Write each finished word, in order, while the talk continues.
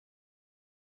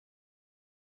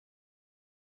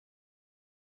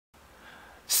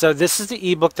So this is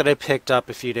the ebook that I picked up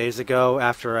a few days ago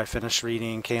after I finished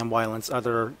reading K.M. Weiland's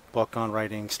other book on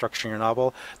writing, structuring your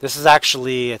novel. This is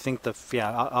actually, I think,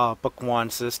 book one,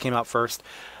 so this came out first.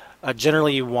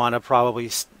 Generally, you want to probably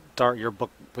start your book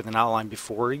with an outline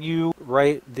before you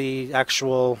write the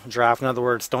actual draft. In other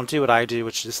words, don't do what I do,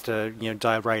 which is to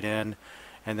dive right in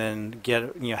and then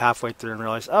get halfway through and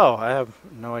realize, oh, I have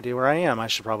no idea where I am. I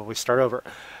should probably start over.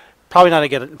 Probably not a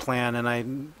good plan,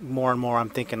 and more and more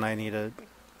I'm thinking I need to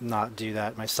not do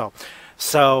that myself.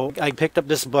 So I picked up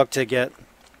this book to get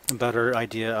a better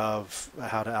idea of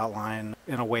how to outline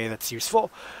in a way that's useful.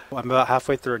 I'm about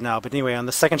halfway through it now, but anyway, on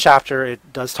the second chapter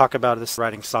it does talk about this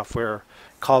writing software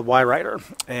called yWriter,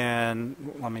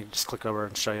 and let me just click over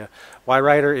and show you.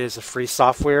 yWriter is a free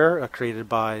software created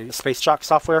by SpaceJock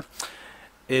Software.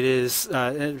 It is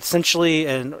essentially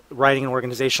a writing and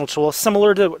organizational tool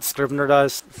similar to what Scrivener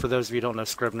does. For those of you who don't know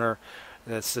Scrivener,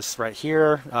 it's this right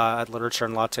here at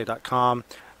literatureandlatte.com.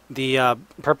 The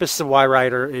purpose of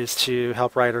yWriter is to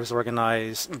help writers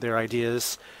organize their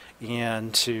ideas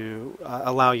and to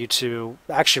allow you to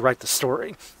actually write the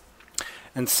story.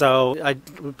 And so I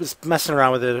was messing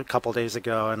around with it a couple days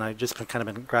ago, and I just kind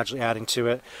of been gradually adding to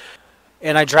it.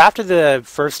 And I drafted the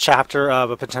first chapter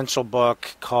of a potential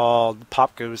book called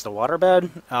Pop Goes the Waterbed.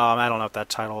 I don't know if that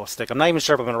title will stick. I'm not even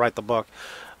sure if I'm going to write the book,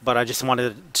 but I just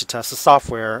wanted to test the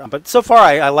software. But so far,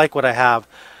 I like what I have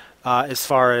as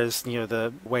far as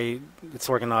the way it's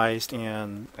organized,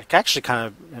 and I actually kind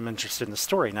of am interested in the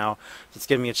story now. It's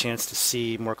giving me a chance to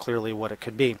see more clearly what it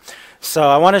could be. So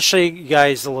I want to show you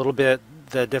guys a little bit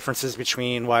the differences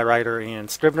between yWriter and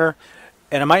Scrivener.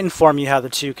 And it might inform you how the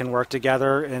two can work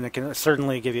together, and it can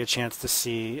certainly give you a chance to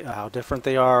see how different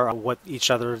they are, what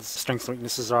each other's strengths and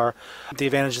weaknesses are. The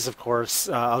advantages, of course,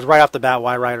 right off the bat,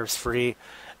 yWriter is free,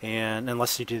 and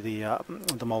unless you do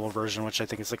the mobile version, which I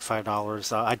think is like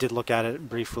 $5. I did look at it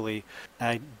briefly.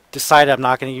 I decided I'm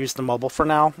not going to use the mobile for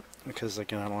now because,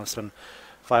 again, I don't want to spend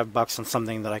 $5 on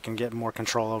something that I can get more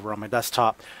control over on my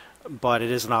desktop. But it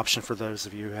is an option for those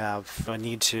of you who have a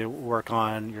need to work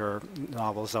on your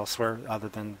novels elsewhere other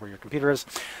than where your computer is.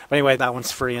 But anyway, that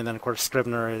one's free, and then of course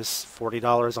Scrivener is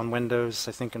 $40 on Windows,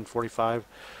 I think, and $45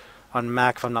 on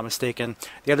Mac, if I'm not mistaken.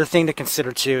 The other thing to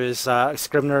consider too is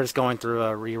Scrivener is going through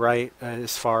a rewrite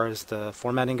as far as the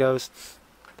formatting goes.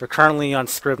 They're currently on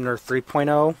Scrivener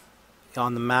 3.0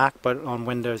 on the Mac, but on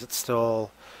Windows it's still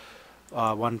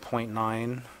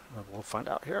 1.9. We'll find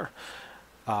out here.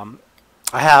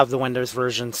 I have the Windows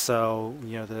version, so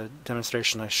the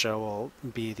demonstration I show will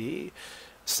be the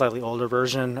slightly older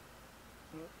version.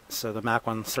 So the Mac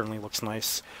one certainly looks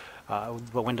nice,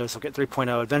 but Windows will get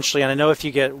 3.0 eventually. And I know if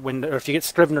you get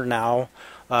Scrivener now,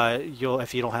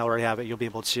 if you don't already have it, you'll be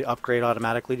able to upgrade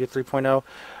automatically to 3.0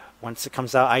 once it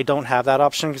comes out. I don't have that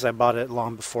option because I bought it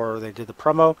long before they did the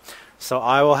promo, so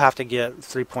I will have to get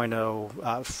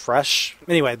 3.0 fresh.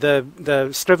 Anyway,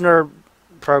 the Scrivener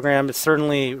program is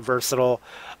certainly versatile.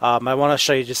 I want to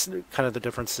show you just kind of the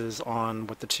differences on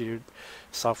what the two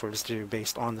softwares do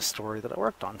based on the story that I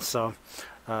worked on. So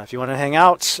if you want to hang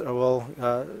out,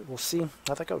 we'll see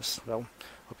how that goes. So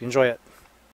hope you enjoy it.